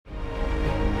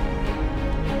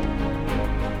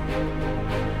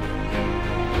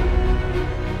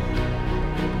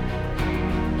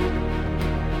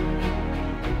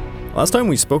Last time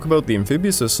we spoke about the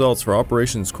amphibious assaults for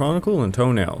Operations Chronicle and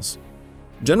Toenails.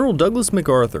 General Douglas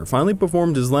MacArthur finally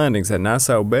performed his landings at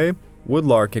Nassau Bay,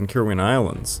 Woodlark, and Kerwin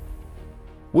Islands.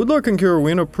 Woodlark and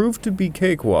Kerwin proved to be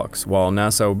cakewalks, while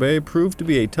Nassau Bay proved to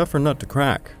be a tougher nut to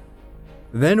crack.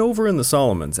 Then over in the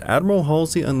Solomons, Admiral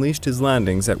Halsey unleashed his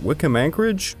landings at Wickham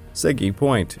Anchorage, Segi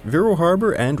Point, Vero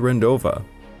Harbor, and Rendova.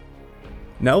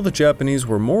 Now the Japanese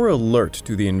were more alert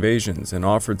to the invasions and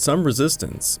offered some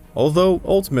resistance, although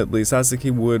ultimately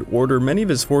Sasaki would order many of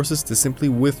his forces to simply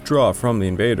withdraw from the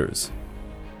invaders.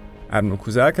 Admiral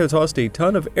Kusaka tossed a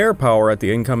ton of air power at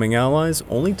the incoming allies,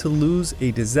 only to lose a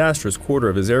disastrous quarter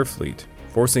of his air fleet,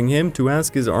 forcing him to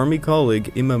ask his army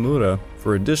colleague Imamura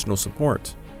for additional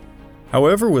support.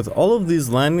 However, with all of these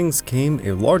landings came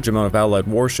a large amount of allied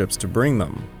warships to bring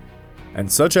them,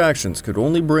 and such actions could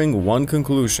only bring one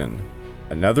conclusion: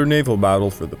 another naval battle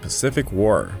for the Pacific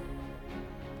War.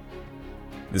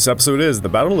 This episode is the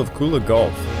Battle of Kula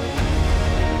Gulf.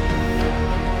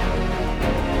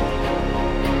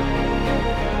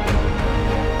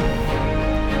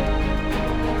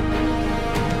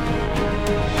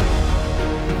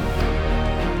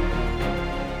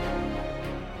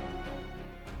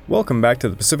 Welcome back to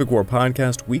the Pacific War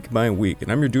podcast week by week,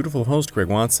 and I'm your dutiful host, Craig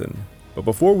Watson. But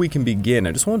before we can begin,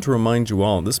 I just want to remind you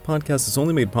all, this podcast is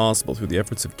only made possible through the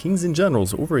efforts of Kings and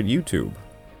Generals over at YouTube.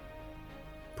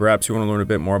 Perhaps you want to learn a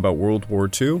bit more about World War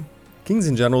II? Kings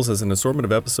and Generals has an assortment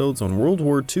of episodes on World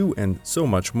War II and so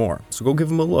much more, so go give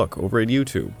them a look over at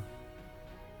YouTube.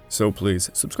 So please,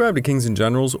 subscribe to Kings and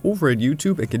Generals over at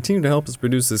YouTube and continue to help us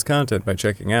produce this content by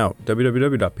checking out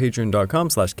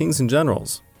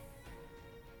www.patreon.com/kingsandgenerals.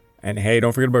 And hey,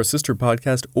 don't forget about our sister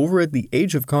podcast over at The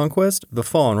Age of Conquest, The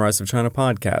Fall and Rise of China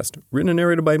podcast, written and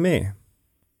narrated by me.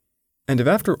 And if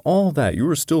after all that you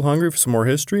are still hungry for some more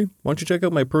history, why don't you check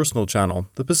out my personal channel,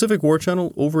 the Pacific War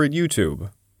channel over at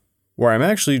YouTube, where I'm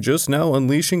actually just now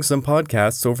unleashing some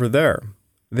podcasts over there.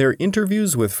 They're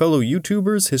interviews with fellow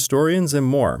YouTubers, historians, and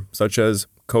more, such as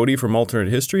Cody from Alternate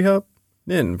History Hub,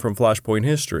 Nin from Flashpoint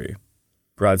History,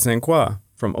 Brad Sanqua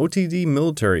from OTD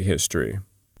Military History.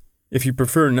 If you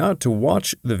prefer not to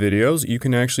watch the videos, you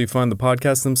can actually find the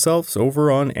podcasts themselves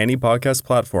over on any podcast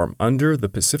platform under the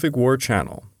Pacific War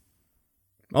channel.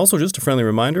 Also, just a friendly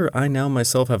reminder, I now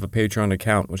myself have a Patreon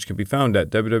account, which can be found at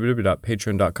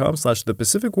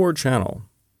www.patreon.com/thepacificwarchannel.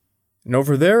 And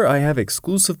over there, I have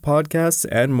exclusive podcasts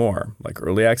and more, like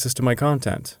early access to my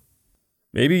content.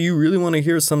 Maybe you really want to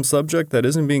hear some subject that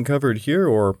isn't being covered here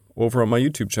or over on my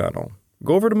YouTube channel.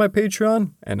 Go over to my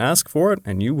Patreon and ask for it,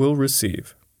 and you will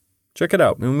receive. Check it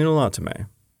out, it will mean a lot to me.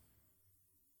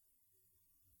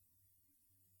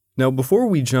 Now, before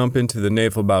we jump into the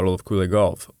naval battle of Kula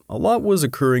Gulf, a lot was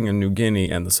occurring in New Guinea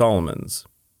and the Solomons.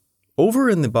 Over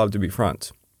in the Babdabi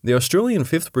front, the Australian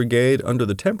 5th Brigade under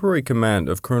the temporary command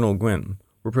of Colonel Gwyn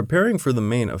were preparing for the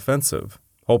main offensive,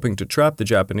 hoping to trap the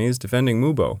Japanese defending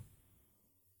Mubo.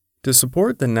 To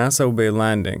support the Nassau Bay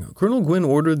landing, Colonel Gwyn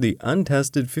ordered the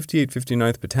untested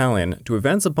 5859th Battalion to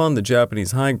advance upon the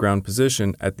Japanese high ground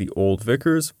position at the Old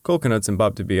Vickers, Coconuts, and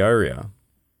Babdabi area.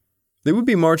 They would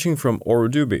be marching from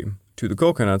Orudubi to the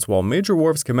Coconuts, while Major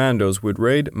Worf's commandos would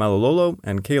raid Malololo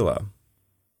and Kela.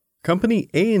 Company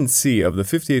A and C of the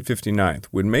 5859th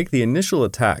would make the initial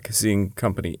attack, seeing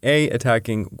Company A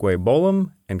attacking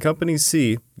Guaybolam and Company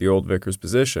C the Old Vickers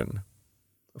position.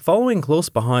 Following close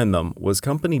behind them was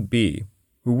Company B,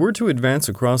 who were to advance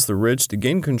across the ridge to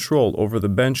gain control over the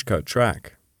bench-cut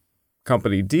track.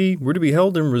 Company D were to be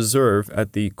held in reserve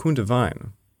at the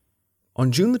Kundavine.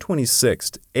 On June the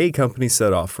 26th, A Company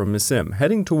set off from Misim,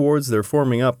 heading towards their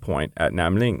forming-up point at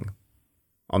Namling.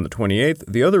 On the 28th,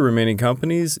 the other remaining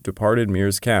companies departed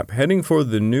Mir's camp, heading for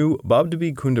the new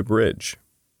Babdabi Kunda Bridge.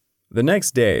 The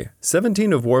next day,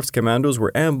 17 of Worf's commandos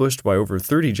were ambushed by over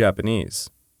 30 Japanese.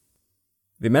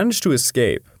 They managed to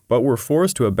escape, but were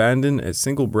forced to abandon a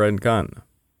single-bread gun.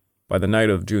 By the night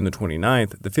of June the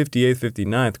 29th, the 58th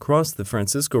 59th crossed the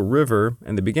Francisco River,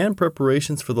 and they began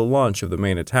preparations for the launch of the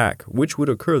main attack, which would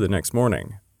occur the next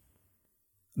morning.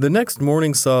 The next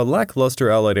morning saw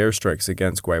lackluster Allied airstrikes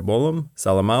against Guaybolam,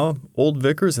 Salamala, Old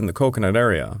Vickers, and the Coconut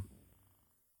area.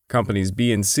 Companies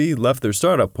B and C left their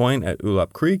startup point at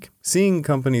Ulap Creek, seeing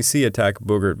Company C attack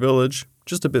Bogart Village,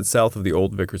 just a bit south of the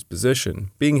Old Vickers position,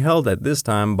 being held at this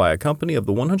time by a company of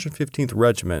the 115th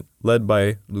Regiment, led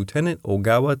by Lieutenant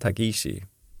Ogawa Takishi.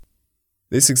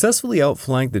 They successfully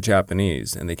outflanked the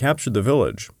Japanese, and they captured the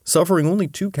village, suffering only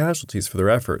 2 casualties for their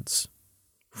efforts.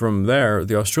 From there,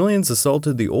 the Australians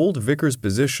assaulted the Old Vickers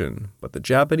position, but the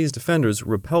Japanese defenders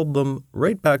repelled them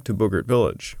right back to Bogart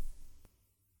Village.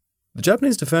 The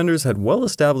Japanese defenders had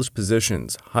well-established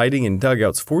positions, hiding in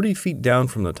dugouts 40 feet down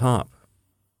from the top.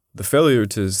 The failure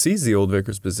to seize the Old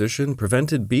Vickers position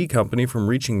prevented B Company from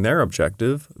reaching their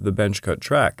objective, the bench-cut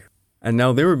track, and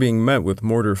now they were being met with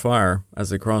mortar fire as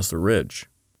they crossed the ridge.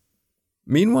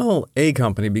 Meanwhile, A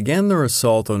Company began their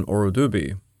assault on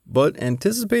Orodubi, but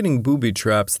anticipating booby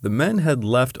traps the men had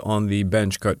left on the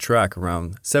bench-cut track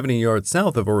around 70 yards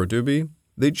south of Orodubi,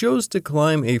 they chose to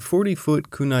climb a 40-foot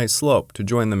kunai slope to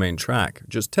join the main track,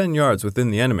 just 10 yards within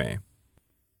the enemy.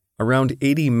 Around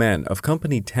 80 men of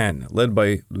Company 10, led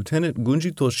by Lieutenant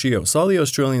Gunji Toshio, saw the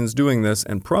Australians doing this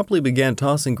and promptly began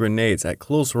tossing grenades at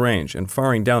close range and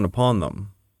firing down upon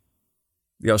them.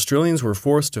 The Australians were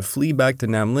forced to flee back to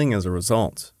Namling as a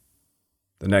result.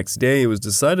 The next day, it was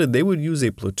decided they would use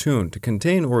a platoon to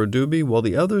contain Orodubi while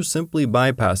the others simply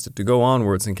bypassed it to go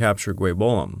onwards and capture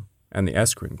Guebolum and the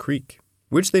Eskrin Creek,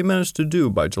 which they managed to do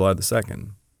by July the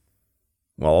 2nd.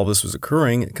 While all this was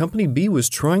occurring, Company B was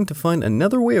trying to find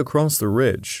another way across the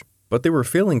ridge, but they were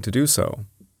failing to do so.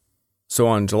 So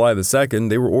on July the 2nd,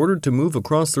 they were ordered to move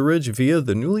across the ridge via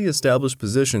the newly established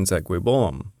positions at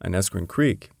Guebolum and Eskrin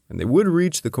Creek, and they would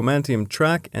reach the Comantium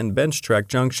Track and Bench Track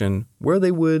Junction, where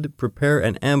they would prepare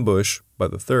an ambush by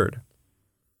the 3rd.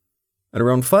 At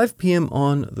around 5 p.m.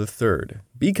 on the 3rd,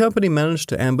 B Company managed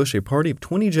to ambush a party of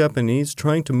 20 Japanese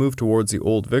trying to move towards the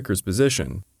Old Vickers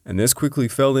position, and this quickly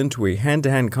fell into a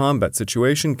hand-to-hand combat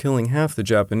situation, killing half the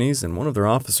Japanese and one of their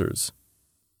officers.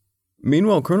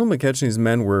 Meanwhile, Colonel McKechnie's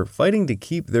men were fighting to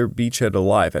keep their beachhead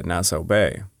alive at Nassau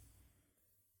Bay.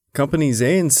 Companies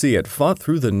A and C had fought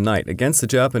through the night against the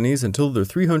Japanese until their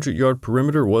 300-yard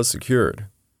perimeter was secured.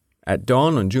 At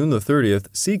dawn on June the 30th,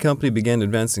 C Company began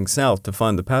advancing south to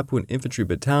find the Papuan Infantry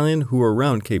Battalion who were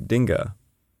around Cape Dinga.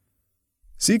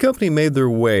 C Company made their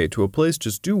way to a place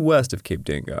just due west of Cape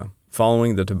Dinga,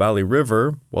 following the Tabali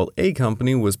River, while A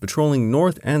Company was patrolling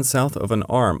north and south of an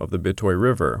arm of the Bitoy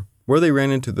River, where they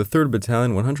ran into the 3rd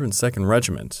Battalion 102nd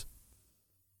Regiment.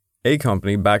 A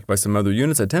Company, backed by some other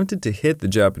units, attempted to hit the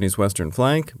Japanese western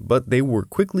flank, but they were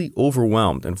quickly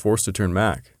overwhelmed and forced to turn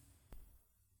back.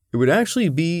 It would actually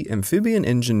be amphibian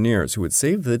engineers who would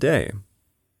save the day,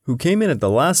 who came in at the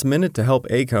last minute to help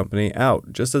A Company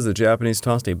out just as the Japanese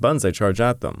tossed a banzai charge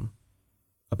at them.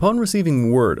 Upon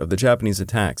receiving word of the Japanese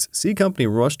attacks, C Company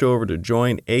rushed over to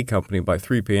join A Company by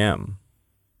 3 p.m.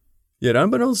 Yet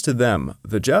unbeknownst to them,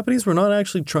 the Japanese were not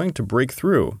actually trying to break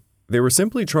through. They were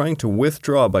simply trying to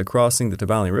withdraw by crossing the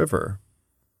Tabali River.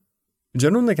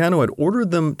 General Nakano had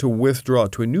ordered them to withdraw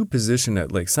to a new position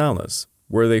at Lake Salas,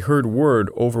 where they heard word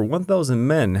over 1,000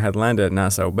 men had landed at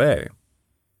Nassau Bay.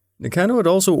 Nakano had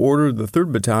also ordered the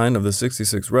 3rd Battalion of the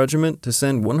 66th Regiment to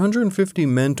send 150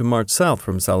 men to march south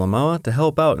from Salamaua to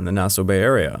help out in the Nassau Bay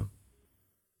area.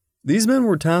 These men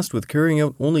were tasked with carrying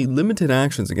out only limited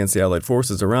actions against the Allied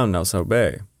forces around Nassau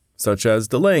Bay, such as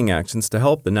delaying actions to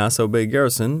help the Nassau Bay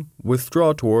garrison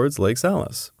withdraw towards Lake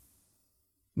Salas.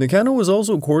 Nakano was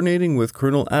also coordinating with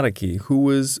Colonel Araki, who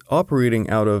was operating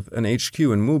out of an HQ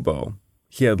in Mubo.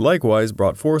 He had likewise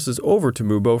brought forces over to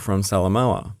Mubo from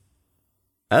Salamaua.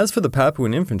 As for the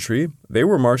Papuan infantry, they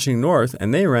were marching north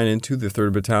and they ran into the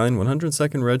 3rd Battalion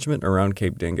 102nd Regiment around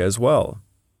Cape Dinga as well.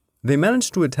 They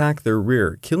managed to attack their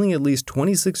rear, killing at least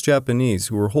 26 Japanese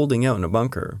who were holding out in a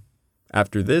bunker.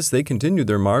 After this, they continued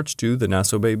their march to the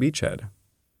Nassau Bay beachhead.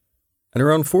 At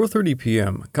around 4:30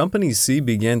 p.m., Company C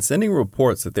began sending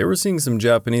reports that they were seeing some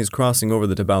Japanese crossing over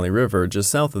the Tabali River just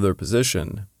south of their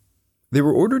position. They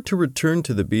were ordered to return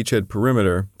to the beachhead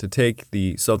perimeter to take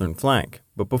the southern flank,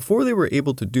 but before they were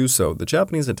able to do so, the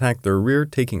Japanese attacked their rear,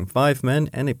 taking 5 men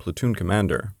and a platoon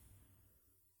commander.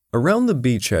 Around the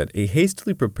beachhead, a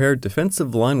hastily prepared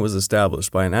defensive line was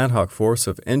established by an ad hoc force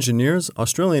of engineers,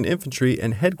 Australian infantry,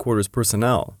 and headquarters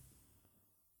personnel.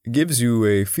 It gives you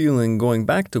a feeling going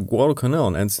back to Guadalcanal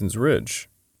and Ensign's Ridge.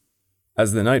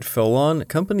 As the night fell on,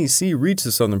 Company C reached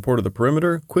the southern port of the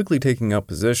perimeter, quickly taking up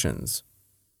positions.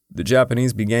 The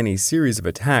Japanese began a series of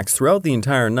attacks throughout the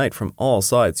entire night from all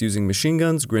sides using machine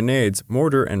guns, grenades,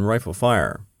 mortar, and rifle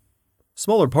fire.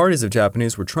 Smaller parties of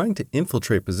Japanese were trying to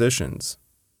infiltrate positions.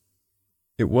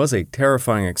 It was a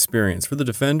terrifying experience for the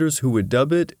defenders who would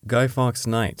dub it Guy Fawkes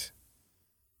Night.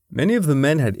 Many of the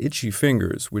men had itchy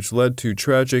fingers, which led to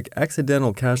tragic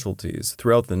accidental casualties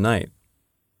throughout the night.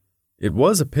 It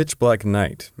was a pitch-black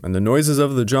night, and the noises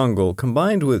of the jungle,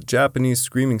 combined with Japanese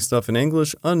screaming stuff in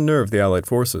English, unnerved the Allied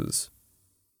forces.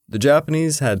 The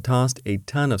Japanese had tossed a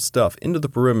ton of stuff into the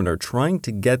perimeter, trying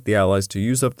to get the Allies to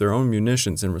use up their own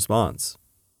munitions in response.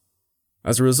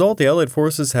 As a result, the Allied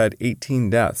forces had 18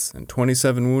 deaths and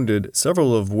 27 wounded,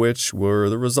 several of which were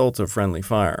the result of friendly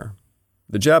fire.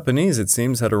 The Japanese, it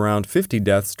seems, had around 50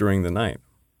 deaths during the night.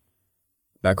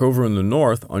 Back over in the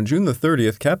north, on June the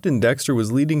 30th, Captain Dexter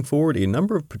was leading forward a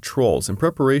number of patrols in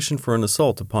preparation for an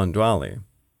assault upon Douali.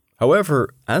 However,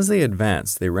 as they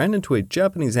advanced, they ran into a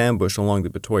Japanese ambush along the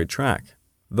Batoy track,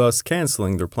 thus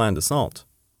canceling their planned assault.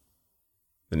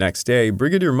 The next day,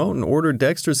 Brigadier Moten ordered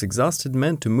Dexter's exhausted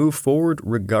men to move forward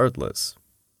regardless.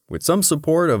 With some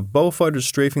support of bow fighters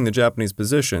strafing the Japanese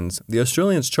positions, the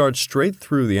Australians charged straight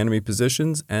through the enemy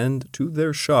positions and, to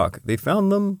their shock, they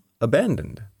found them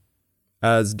abandoned.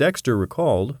 As Dexter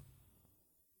recalled,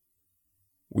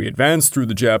 "We advanced through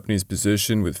the Japanese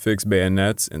position with fixed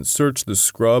bayonets and searched the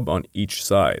scrub on each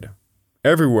side.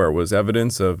 Everywhere was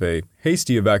evidence of a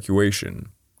hasty evacuation,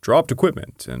 dropped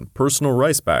equipment, and personal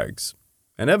rice bags,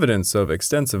 and evidence of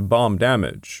extensive bomb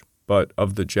damage, but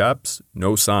of the Japs,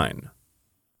 no sign."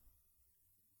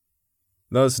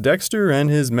 Thus, Dexter and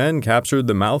his men captured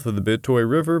the mouth of the Bitoy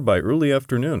River by early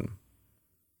afternoon.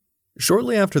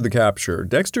 Shortly after the capture,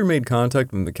 Dexter made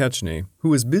contact with McKechnie, who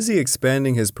was busy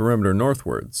expanding his perimeter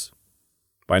northwards.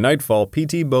 By nightfall,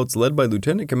 PT boats led by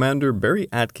Lieutenant Commander Barry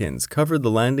Atkins covered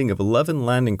the landing of 11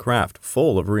 landing craft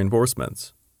full of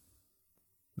reinforcements.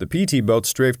 The PT boats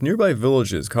strafed nearby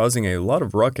villages, causing a lot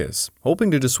of ruckus,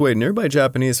 hoping to dissuade nearby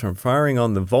Japanese from firing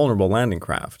on the vulnerable landing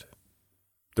craft.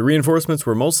 The reinforcements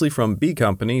were mostly from B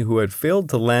Company, who had failed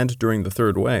to land during the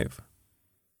third wave.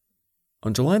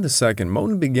 On July the 2nd,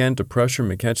 Moten began to pressure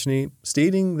McKechnie,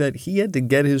 stating that he had to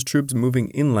get his troops moving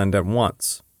inland at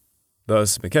once.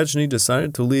 Thus, McKechnie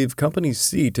decided to leave Company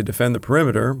C to defend the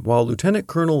perimeter, while Lieutenant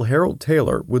Colonel Harold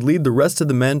Taylor would lead the rest of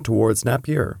the men towards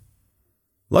Napier.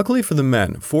 Luckily for the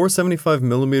men, 4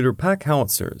 75mm pack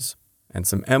howitzers and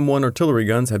some M1 artillery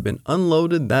guns had been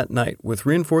unloaded that night, with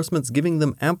reinforcements giving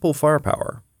them ample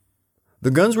firepower.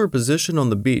 The guns were positioned on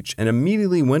the beach and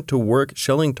immediately went to work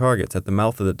shelling targets at the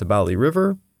mouth of the Tabali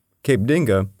River, Cape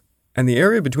Dinga, and the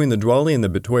area between the Douali and the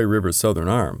Bitoy River's southern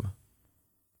arm.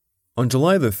 On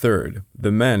July the 3rd,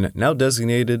 the men, now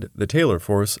designated the Taylor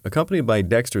Force, accompanied by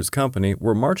Dexter's company,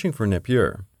 were marching for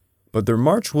Napier. But their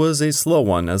march was a slow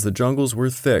one, as the jungles were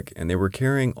thick and they were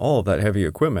carrying all of that heavy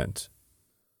equipment.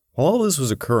 While all this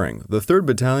was occurring, the 3rd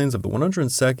Battalions of the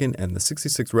 102nd and the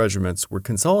 66th Regiments were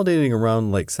consolidating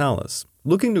around Lake Salis,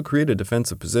 looking to create a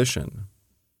defensive position.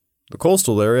 The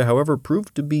coastal area, however,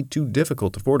 proved to be too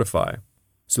difficult to fortify,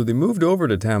 so they moved over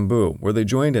to Tambu, where they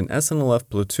joined an SNLF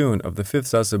platoon of the 5th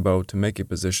Sasebo to make a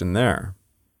position there.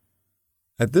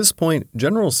 At this point,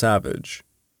 General Savage,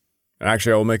 and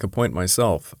actually I will make a point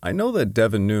myself, I know that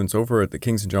Devin Nunes over at the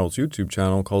Kings and Generals YouTube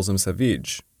channel calls him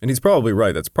Savage, and he's probably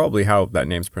right, that's probably how that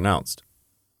name's pronounced.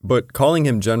 But calling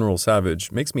him General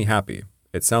Savage makes me happy.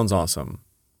 It sounds awesome.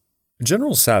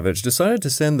 General Savage decided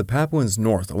to send the Papuans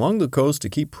north along the coast to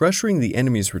keep pressuring the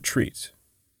enemy's retreat.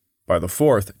 By the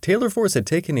 4th, Taylor Force had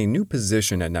taken a new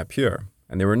position at Napier,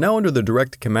 and they were now under the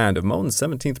direct command of Moten's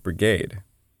 17th Brigade.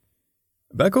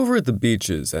 Back over at the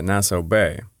beaches at Nassau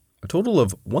Bay, a total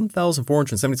of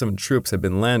 1,477 troops had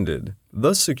been landed,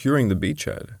 thus securing the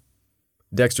beachhead.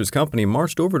 Dexter's company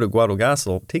marched over to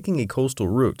Guadalgasol, taking a coastal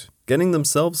route, getting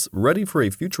themselves ready for a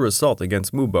future assault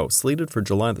against Mubo, slated for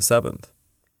July the 7th.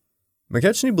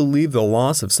 McKechnie believed the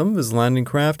loss of some of his landing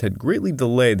craft had greatly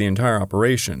delayed the entire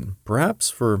operation, perhaps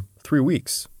for 3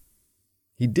 weeks.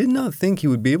 He did not think he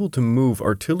would be able to move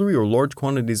artillery or large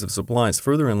quantities of supplies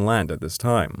further inland at this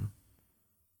time.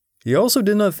 He also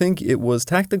did not think it was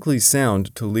tactically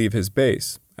sound to leave his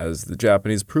base, as the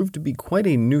Japanese proved to be quite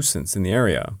a nuisance in the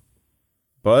area.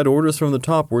 But orders from the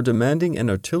top were demanding an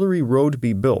artillery road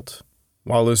be built,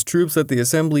 while his troops at the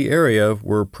assembly area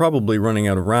were probably running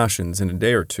out of rations in a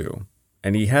day or two,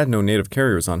 and he had no native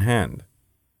carriers on hand.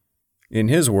 In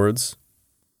his words,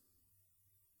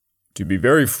 "To be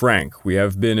very frank, we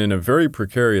have been in a very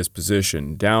precarious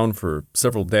position, down for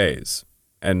several days,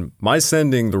 and my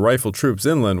sending the rifle troops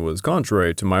inland was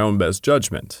contrary to my own best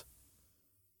judgment.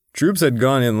 Troops had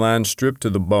gone inland stripped to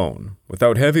the bone,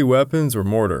 without heavy weapons or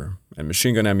mortar, and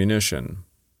machine gun ammunition.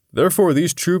 Therefore,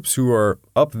 these troops who are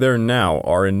up there now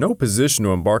are in no position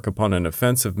to embark upon an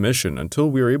offensive mission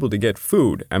until we are able to get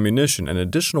food, ammunition, and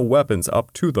additional weapons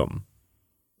up to them."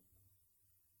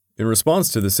 In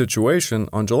response to the situation,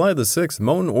 on July the 6th,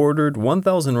 Moten ordered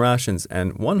 1,000 rations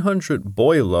and 100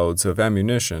 boy loads of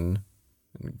ammunition.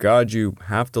 And God, you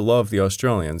have to love the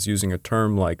Australians using a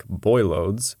term like boy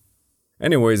loads.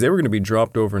 Anyways, they were going to be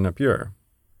dropped over Napier.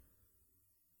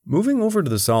 Moving over to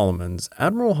the Solomons,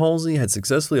 Admiral Halsey had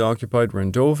successfully occupied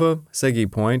Rendova, Segi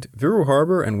Point, Viru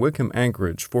Harbor, and Wickham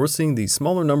Anchorage, forcing the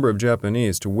smaller number of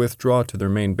Japanese to withdraw to their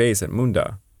main base at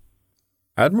Munda.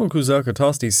 Admiral Kusaka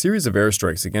tossed a series of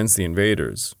airstrikes against the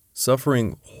invaders,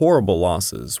 suffering horrible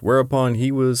losses, whereupon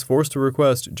he was forced to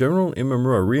request General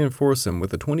Imamura reinforce him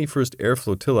with the 21st Air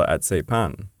Flotilla at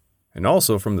Saipan, and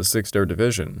also from the 6th Air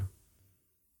Division.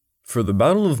 For the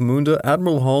Battle of Munda,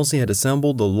 Admiral Halsey had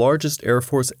assembled the largest air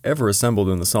force ever assembled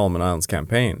in the Solomon Islands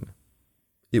campaign.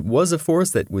 It was a force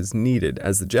that was needed,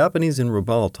 as the Japanese in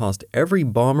Rabaul tossed every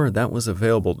bomber that was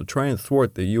available to try and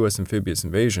thwart the U.S. amphibious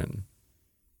invasion.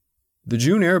 The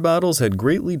June air battles had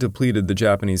greatly depleted the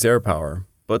Japanese air power,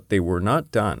 but they were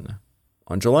not done.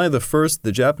 On July the 1st,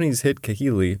 the Japanese hit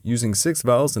Kahili using 6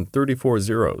 vowels and 34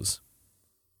 zeros.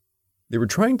 They were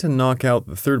trying to knock out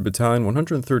the 3rd Battalion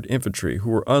 103rd Infantry, who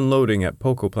were unloading at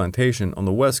Poco Plantation on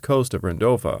the west coast of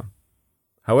Rendova.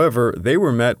 However, they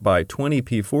were met by 20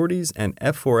 P-40s and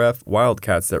F-4F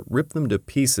Wildcats that ripped them to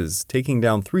pieces, taking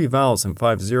down 3 vowels and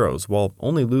 5 zeros, while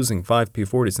only losing 5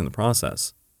 P-40s in the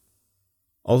process.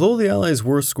 Although the Allies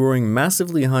were scoring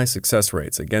massively high success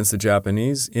rates against the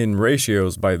Japanese, in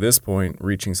ratios by this point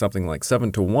reaching something like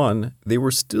 7-1, they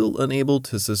were still unable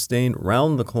to sustain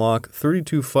round-the-clock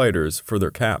 32 fighters for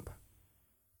their cap.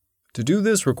 To do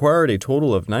this required a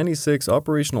total of 96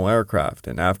 operational aircraft,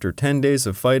 and after 10 days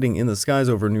of fighting in the skies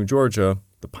over New Georgia,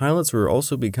 the pilots were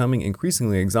also becoming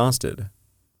increasingly exhausted.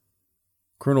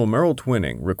 Colonel Merrill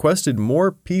Twining requested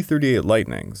more P-38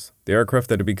 Lightnings, the aircraft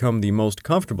that had become the most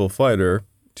comfortable fighter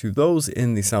to those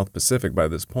in the South Pacific by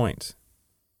this point.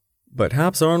 But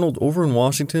Haps Arnold over in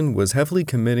Washington was heavily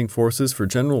committing forces for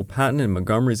General Patton and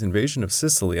Montgomery's invasion of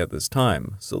Sicily at this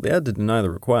time, so they had to deny the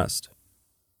request.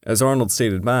 As Arnold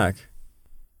stated back,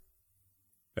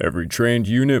 "Every trained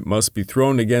unit must be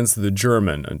thrown against the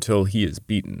German until he is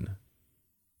beaten."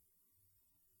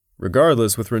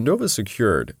 Regardless, with Rendova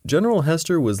secured, General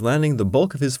Hester was landing the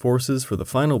bulk of his forces for the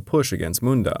final push against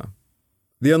Munda.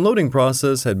 The unloading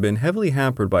process had been heavily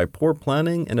hampered by poor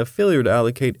planning and a failure to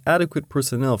allocate adequate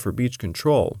personnel for beach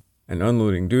control and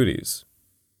unloading duties.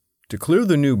 To clear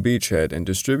the new beachhead and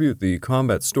distribute the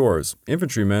combat stores,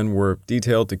 infantrymen were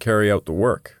detailed to carry out the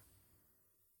work.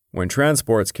 When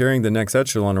transports carrying the next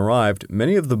echelon arrived,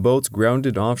 many of the boats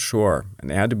grounded offshore, and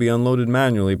they had to be unloaded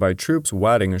manually by troops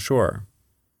wading ashore.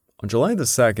 On July the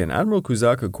 2nd, Admiral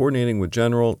Kusaka, coordinating with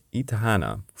General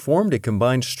Itahana, formed a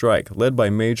combined strike led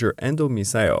by Major Endo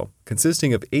Misao,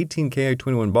 consisting of 18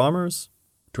 Ki-21 bombers,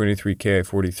 23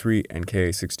 Ki-43 and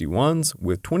Ki-61s,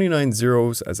 with 29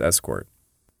 Zeros as escort.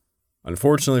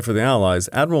 Unfortunately for the Allies,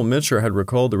 Admiral Mitscher had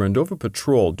recalled the Rendova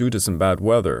patrol due to some bad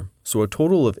weather, so a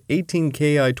total of 18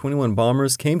 Ki-21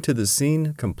 bombers came to the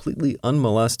scene completely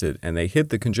unmolested, and they hit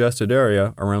the congested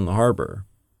area around the harbor.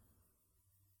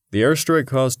 The airstrike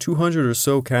caused 200 or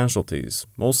so casualties,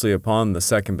 mostly upon the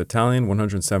 2nd Battalion,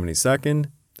 172nd,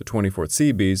 the 24th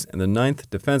Seabees, and the 9th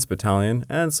Defense Battalion,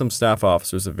 and some staff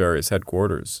officers of various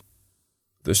headquarters.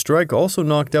 The strike also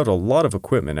knocked out a lot of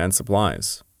equipment and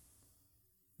supplies.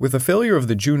 With the failure of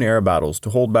the June air battles to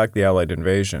hold back the Allied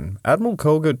invasion, Admiral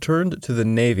Koga turned to the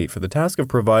Navy for the task of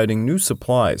providing new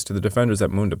supplies to the defenders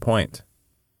at Munda Point.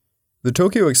 The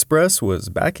Tokyo Express was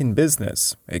back in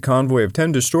business. A convoy of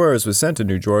 10 destroyers was sent to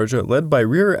New Georgia, led by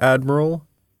Rear Admiral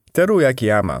Teru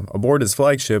Akiyama aboard his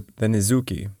flagship, the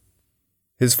Nizuki.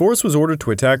 His force was ordered to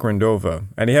attack Rendova,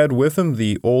 and he had with him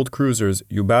the old cruisers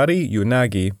Yubari,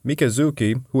 Yunagi,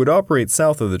 Mikazuki, who would operate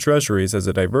south of the treasuries as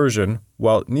a diversion,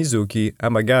 while Nizuki,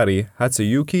 Amagari,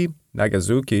 Hatsuyuki,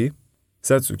 Nagazuki,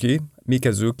 Satsuki,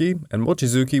 Mikazuki, and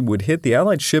Mochizuki would hit the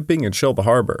Allied shipping and shell the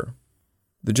harbor.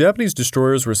 The Japanese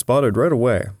destroyers were spotted right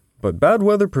away, but bad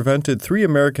weather prevented 3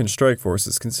 American strike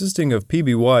forces consisting of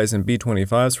PBYs and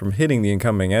B-25s from hitting the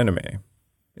incoming enemy.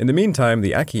 In the meantime,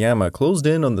 the Akiyama closed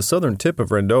in on the southern tip of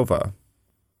Rendova.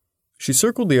 She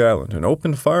circled the island and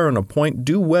opened fire on a point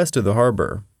due west of the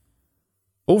harbor.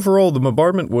 Overall, the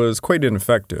bombardment was quite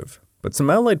ineffective, but some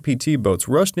Allied PT boats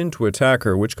rushed in to attack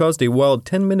her, which caused a wild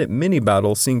 10-minute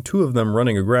mini-battle, seeing 2 of them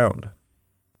running aground.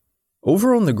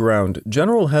 Over on the ground,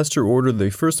 General Hester ordered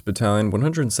the 1st Battalion,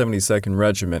 172nd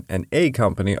Regiment, and A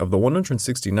Company of the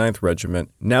 169th Regiment,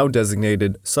 now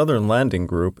designated Southern Landing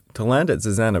Group, to land at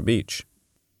Zazana Beach.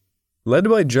 Led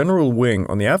by General Wing,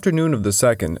 on the afternoon of the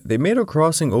 2nd, they made a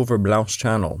crossing over Blanche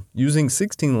Channel, using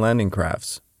 16 landing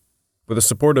crafts. With the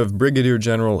support of Brigadier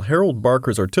General Harold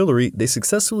Barker's artillery, they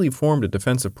successfully formed a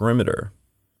defensive perimeter.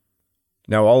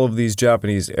 Now all of these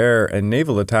Japanese air and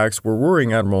naval attacks were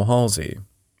worrying Admiral Halsey.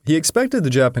 He expected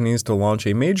the Japanese to launch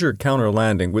a major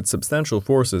counter-landing with substantial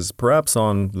forces, perhaps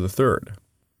on the 3rd.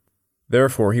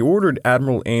 Therefore, he ordered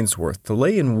Admiral Ainsworth to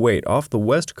lay in wait off the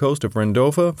west coast of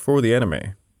Rendova for the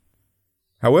enemy.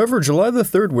 However, July the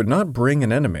 3rd would not bring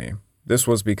an enemy. This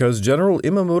was because General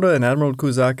Imamura and Admiral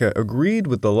Kusaka agreed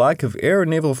with the lack of air and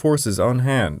naval forces on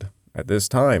hand, At this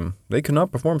time, they could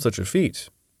not perform such a feat.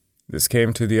 This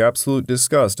came to the absolute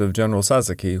disgust of General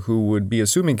Sasaki, who would be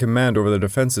assuming command over the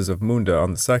defenses of Munda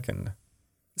on the 2nd.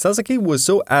 Sasaki was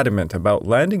so adamant about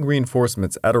landing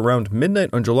reinforcements at around midnight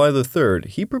on July the 3rd,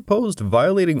 he proposed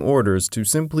violating orders to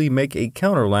simply make a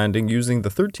counter-landing using the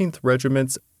 13th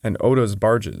Regiment's and Oda's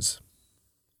barges.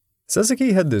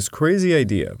 Sasaki had this crazy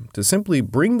idea to simply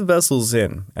bring the vessels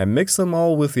in and mix them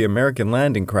all with the American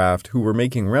landing craft who were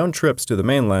making round trips to the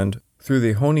mainland through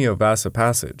the Honeyavasa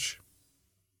Passage.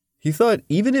 He thought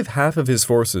even if half of his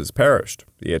forces perished,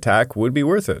 the attack would be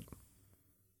worth it.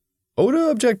 Oda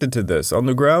objected to this on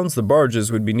the grounds the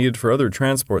barges would be needed for other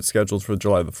transports scheduled for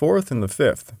July the 4th and the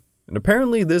 5th, and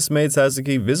apparently this made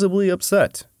Sasaki visibly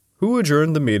upset, who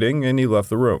adjourned the meeting and he left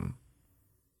the room.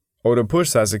 Oda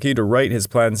pushed Sasaki to write his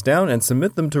plans down and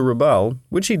submit them to Rabaul,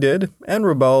 which he did, and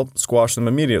Rabaul squashed them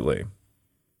immediately.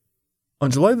 On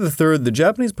July the 3rd, the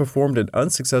Japanese performed an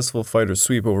unsuccessful fighter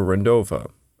sweep over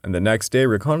Rendova, and the next day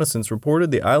reconnaissance reported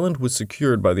the island was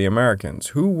secured by the Americans,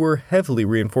 who were heavily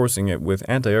reinforcing it with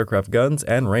anti-aircraft guns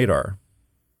and radar.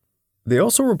 They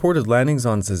also reported landings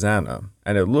on Sazana,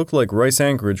 and it looked like Rice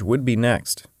Anchorage would be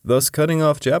next, thus cutting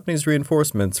off Japanese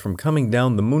reinforcements from coming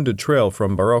down the Munda Trail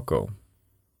from Baroko.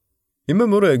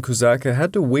 Imamura and Kusaka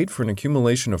had to wait for an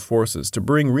accumulation of forces to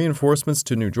bring reinforcements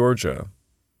to New Georgia.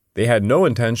 They had no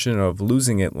intention of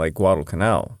losing it like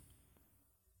Guadalcanal.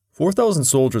 4,000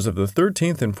 soldiers of the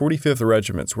 13th and 45th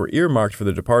Regiments were earmarked for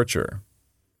the departure.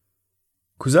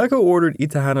 Kusaka ordered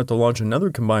Itahana to launch another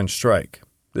combined strike,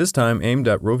 this time aimed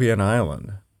at Roviana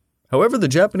Island. However, the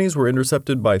Japanese were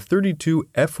intercepted by 32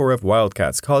 F-4F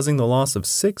Wildcats, causing the loss of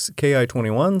 6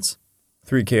 Ki-21s,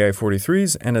 3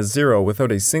 Ki-43s, and a 0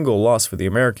 without a single loss for the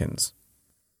Americans.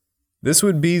 This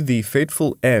would be the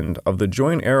fateful end of the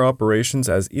joint air operations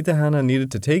as Itahana needed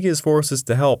to take his forces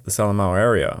to help the Salamao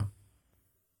area.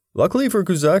 Luckily for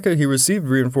Kusaka, he received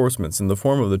reinforcements in the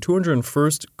form of the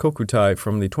 201st Kokutai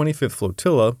from the 25th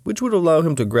Flotilla, which would allow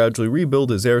him to gradually rebuild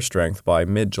his air strength by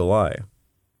mid-July.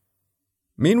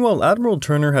 Meanwhile, Admiral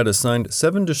Turner had assigned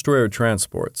 7 destroyer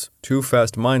transports, 2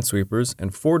 fast minesweepers,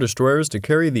 and 4 destroyers to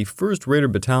carry the 1st Raider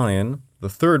Battalion, the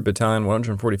 3rd Battalion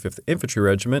 145th Infantry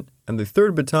Regiment, and the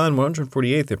 3rd Battalion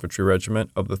 148th Infantry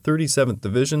Regiment of the 37th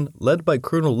Division, led by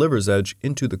Colonel Liversedge,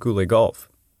 into the Kula Gulf.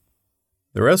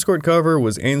 Their escort cover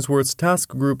was Ainsworth's Task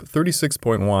Group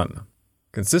 36.1,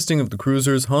 consisting of the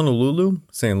cruisers Honolulu,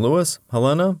 St. Louis,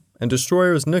 Helena, and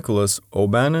destroyers Nicholas,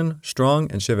 O'Bannon,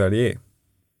 Strong, and Chevalier.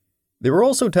 They were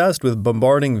also tasked with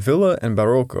bombarding Villa and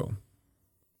Baroko.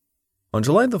 On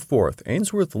July the 4th,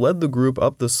 Ainsworth led the group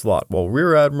up the slot while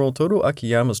Rear Admiral Todo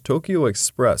Akiyama's Tokyo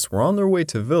Express were on their way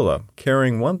to Villa,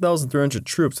 carrying 1,300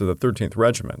 troops of the 13th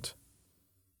Regiment.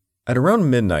 At around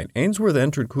midnight, Ainsworth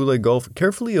entered Kula Gulf,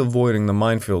 carefully avoiding the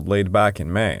minefield laid back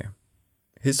in May.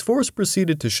 His force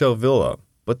proceeded to shell Villa,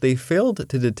 but they failed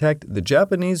to detect the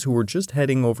Japanese who were just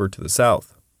heading over to the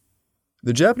south.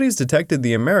 The Japanese detected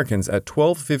the Americans at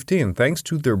 12:15 thanks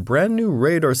to their brand new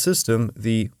radar system,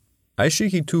 the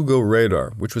Aishiki 2-Go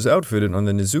radar, which was outfitted on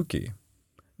the Nizuki.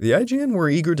 The IJN were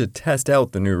eager to test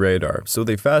out the new radar, so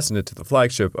they fastened it to the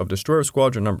flagship of Destroyer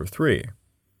Squadron No. 3.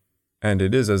 And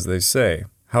it is, as they say,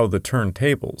 how the turn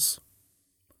tables.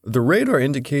 The radar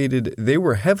indicated they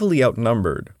were heavily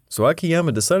outnumbered, so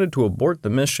Akiyama decided to abort the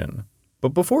mission. But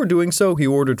before doing so, he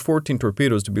ordered 14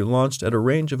 torpedoes to be launched at a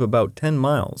range of about 10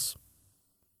 miles.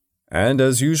 And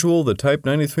as usual, the Type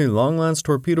 93 Long-Lance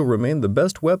torpedo remained the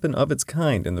best weapon of its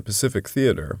kind in the Pacific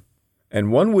theater,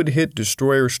 and one would hit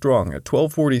Destroyer Strong at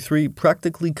 12:43,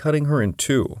 practically cutting her in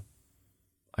two.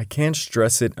 I can't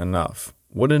stress it enough.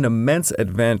 What an immense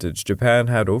advantage Japan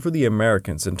had over the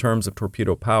Americans in terms of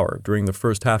torpedo power during the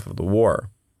first half of the war.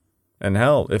 And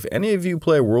hell, if any of you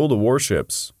play World of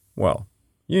Warships, well,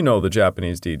 you know the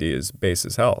Japanese DD is base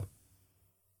as hell.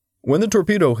 When the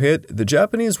torpedo hit, the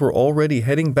Japanese were already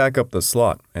heading back up the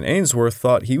slot, and Ainsworth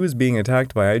thought he was being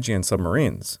attacked by IJN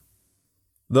submarines.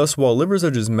 Thus, while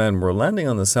Liversedge's men were landing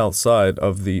on the south side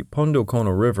of the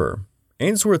Pondokono River,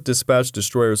 Ainsworth dispatched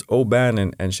destroyers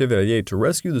O'Bannon and Chevalier to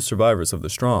rescue the survivors of the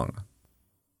Strong.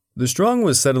 The Strong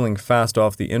was settling fast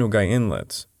off the Inugai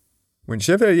Inlet. When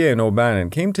Chevalier and O'Bannon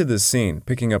came to the scene,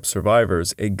 picking up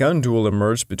survivors, a gun duel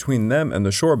emerged between them and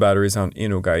the shore batteries on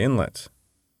Inugai Inlet.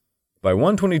 By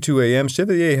 1:22 a.m.,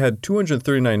 Chevalier had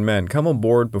 239 men come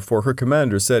aboard before her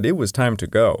commander said it was time to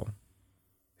go.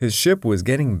 His ship was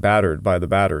getting battered by the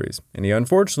batteries, and he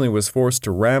unfortunately was forced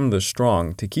to ram the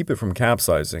Strong to keep it from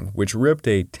capsizing, which ripped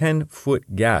a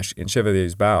 10-foot gash in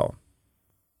Chevalier's bow.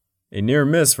 A near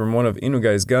miss from one of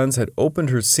Inugai's guns had opened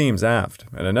her seams aft,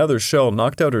 and another shell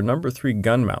knocked out her No. 3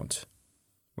 gun mount.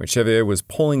 When Chevalier was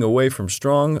pulling away from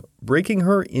Strong, breaking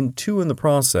her in two in the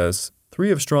process,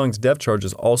 3 of Strong's depth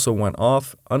charges also went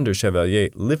off under Chevalier,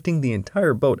 lifting the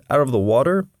entire boat out of the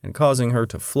water and causing her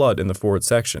to flood in the forward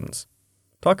sections.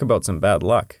 Talk about some bad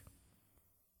luck.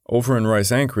 Over in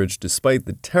Rice Anchorage, despite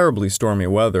the terribly stormy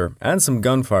weather and some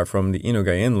gunfire from the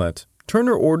Inogai Inlet,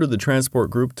 Turner ordered the transport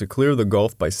group to clear the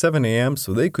Gulf by 7 a.m.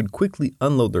 so they could quickly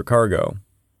unload their cargo.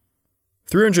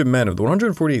 300 men of the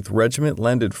 148th Regiment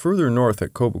landed further north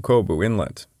at Kobu Kobu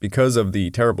Inlet because of the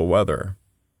terrible weather.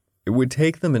 It would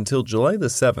take them until July the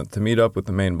 7th to meet up with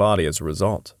the main body as a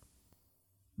result.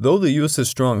 Though the USS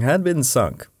Strong had been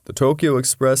sunk, the Tokyo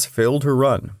Express failed her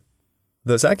run.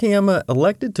 Thus Akiyama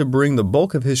elected to bring the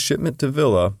bulk of his shipment to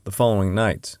Villa the following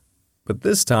night. But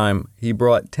this time, he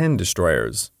brought 10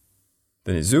 destroyers.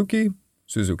 The Nizuki,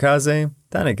 Suzukaze,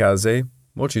 Tanikaze,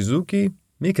 Mochizuki,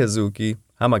 Mikazuki,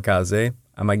 Hamakaze,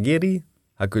 Amagiri,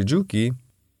 Hakujuki,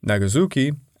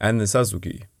 Nagazuki, and the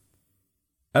Sazuki.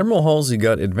 Admiral Halsey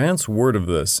got advance word of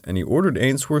this, and he ordered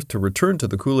Ainsworth to return to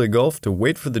the Kula Gulf to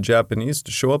wait for the Japanese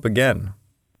to show up again.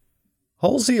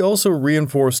 Halsey also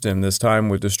reinforced him, this time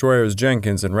with destroyers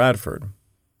Jenkins and Radford.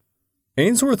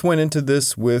 Ainsworth went into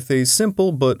this with a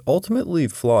simple but ultimately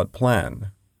flawed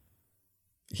plan.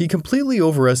 He completely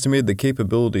overestimated the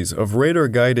capabilities of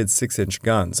radar-guided 6-inch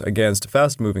guns against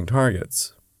fast-moving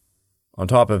targets. On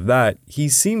top of that, he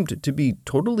seemed to be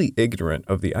totally ignorant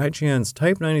of the IJN's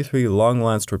Type 93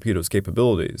 long-lance torpedoes'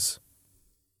 capabilities.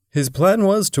 His plan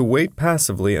was to wait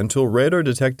passively until radar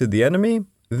detected the enemy,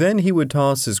 then he would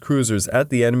toss his cruisers at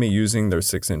the enemy using their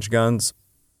 6-inch guns,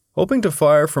 hoping to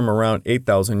fire from around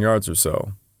 8,000 yards or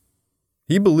so.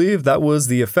 He believed that was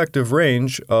the effective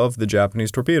range of the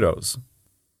Japanese torpedoes.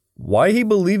 Why he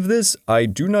believed this, I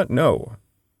do not know.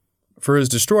 For his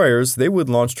destroyers, they would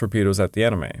launch torpedoes at the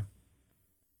enemy.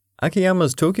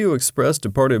 Akiyama's Tokyo Express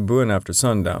departed Buen after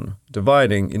sundown,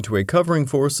 dividing into a covering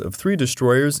force of 3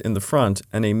 destroyers in the front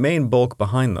and a main bulk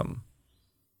behind them.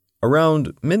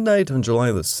 Around midnight on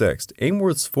July the 6th,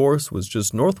 Ainsworth's force was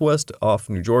just northwest off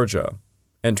New Georgia,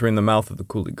 entering the mouth of the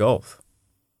Kula Gulf.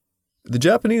 The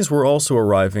Japanese were also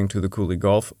arriving to the Kula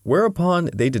Gulf, whereupon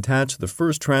they detached the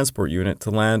first transport unit to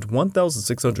land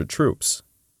 1,600 troops.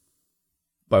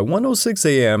 By 1:06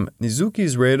 a.m.,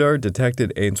 Nizuki's radar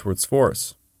detected Ainsworth's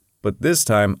force. But this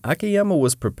time, Akiyama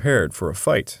was prepared for a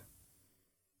fight.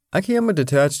 Akiyama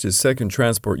detached his second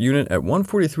transport unit at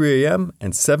 1:43 a.m.,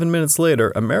 and 7 minutes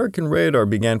later, American radar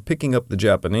began picking up the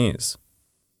Japanese.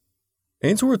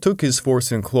 Ainsworth took his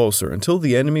force in closer until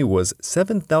the enemy was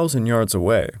 7,000 yards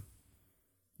away.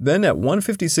 Then at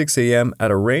 1:56 a.m.,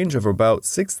 at a range of about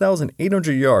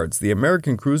 6,800 yards, the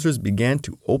American cruisers began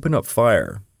to open up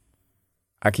fire.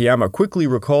 Akiyama quickly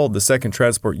recalled the second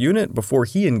transport unit before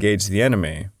he engaged the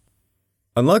enemy.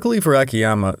 Unluckily for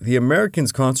Akiyama, the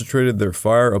Americans concentrated their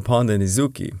fire upon the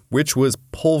Nizuki, which was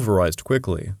pulverized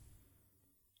quickly.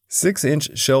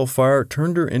 6-inch shell fire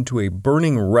turned her into a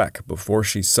burning wreck before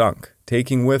she sunk,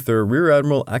 taking with her Rear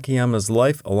Admiral Akiyama's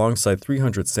life alongside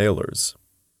 300 sailors.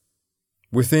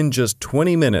 Within just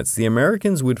 20 minutes, the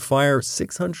Americans would fire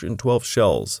 612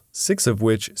 shells, 6 of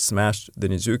which smashed the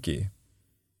Nizuki.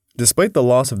 Despite the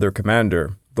loss of their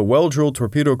commander, the well-drilled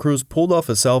torpedo crews pulled off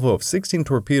a salvo of 16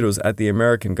 torpedoes at the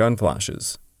American gun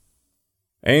flashes.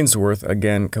 Ainsworth,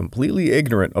 again completely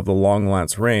ignorant of the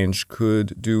long-lance range,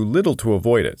 could do little to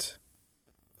avoid it.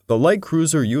 The light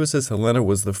cruiser USS Helena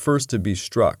was the first to be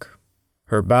struck.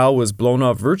 Her bow was blown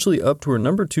off virtually up to her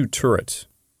number 2 turret,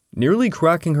 nearly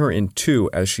cracking her in 2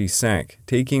 as she sank,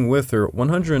 taking with her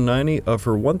 190 of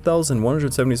her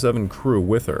 1,177 crew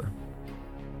with her.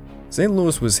 St.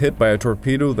 Louis was hit by a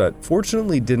torpedo that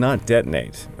fortunately did not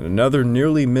detonate, and another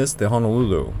nearly missed the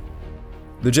Honolulu.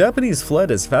 The Japanese fled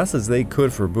as fast as they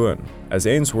could for Buen, as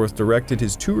Ainsworth directed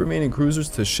his 2 remaining cruisers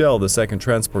to shell the second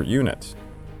transport unit.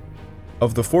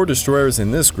 Of the 4 destroyers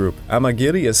in this group,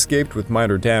 Amagiri escaped with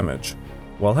minor damage,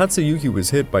 while Hatsuyuki was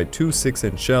hit by 2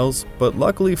 6-inch shells, but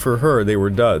luckily for her they were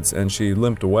duds and she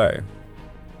limped away.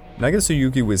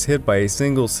 Nagasuyuki was hit by a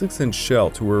single 6-inch shell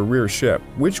to her rear ship,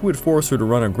 which would force her to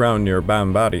run aground near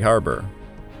Bambari Harbor.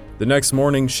 The next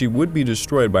morning, she would be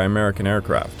destroyed by American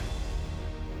aircraft.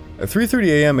 At 3:30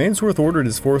 a.m., Ainsworth ordered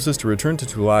his forces to return to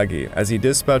Tulagi as he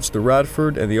dispatched the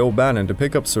Radford and the O'Bannon to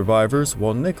pick up survivors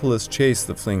while Nicholas chased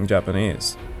the fleeing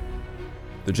Japanese.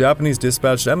 The Japanese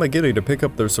dispatched Amagiri to pick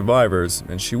up their survivors,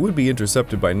 and she would be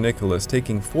intercepted by Nicholas,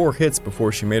 taking 4 hits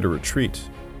before she made a retreat.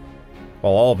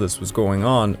 While all of this was going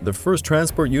on, the first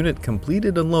transport unit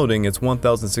completed unloading its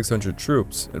 1,600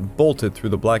 troops and bolted through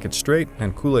the Blackett Strait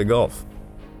and Kula Gulf.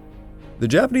 The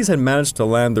Japanese had managed to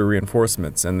land their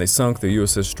reinforcements and they sunk the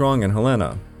USS Strong and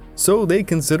Helena. so they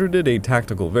considered it a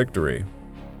tactical victory,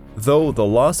 though the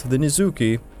loss of the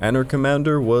Nizuki and her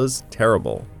commander was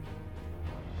terrible.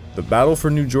 The battle for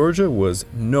New Georgia was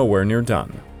nowhere near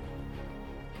done.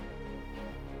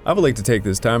 I would like to take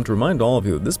this time to remind all of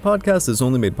you that this podcast is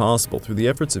only made possible through the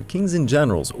efforts of Kings and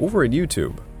Generals over at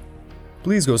YouTube.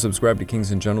 Please go subscribe to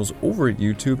Kings and Generals over at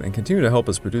YouTube and continue to help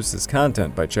us produce this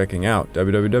content by checking out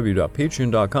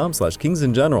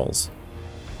www.patreon.com/kingsandgenerals.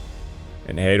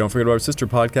 And hey, don't forget about our sister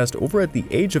podcast over at the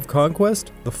Age of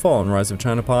Conquest, The Fall and Rise of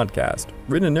China podcast,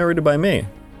 written and narrated by me.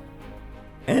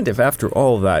 And if after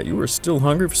all of that you are still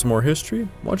hungry for some more history,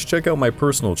 why don't you check out my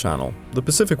personal channel, the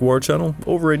Pacific War channel,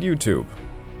 over at YouTube.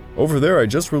 Over there, I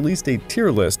just released a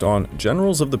tier list on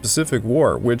Generals of the Pacific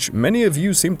War, which many of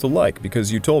you seem to like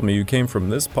because you told me you came from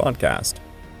this podcast.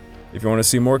 If you want to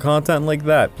see more content like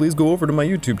that, please go over to my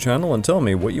YouTube channel and tell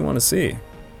me what you want to see.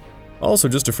 Also,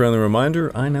 just a friendly reminder,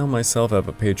 I now myself have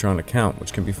a Patreon account,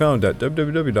 which can be found at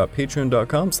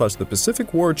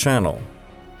www.patreon.com/thepacificwarchannel.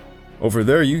 Over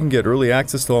there, you can get early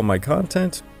access to all my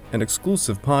content and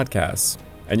exclusive podcasts,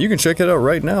 and you can check it out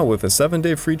right now with a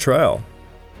 7-day free trial.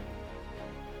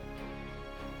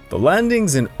 The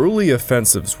landings and early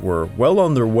offensives were well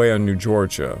on their way on New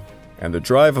Georgia, and the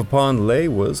drive upon Leh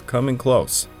was coming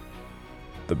close.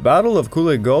 The Battle of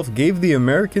Kula Gulf gave the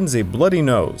Americans a bloody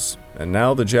nose, and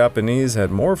now the Japanese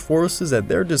had more forces at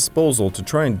their disposal to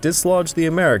try and dislodge the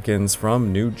Americans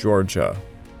from New Georgia.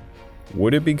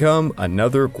 Would it become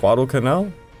another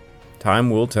Guadalcanal? Time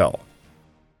will tell.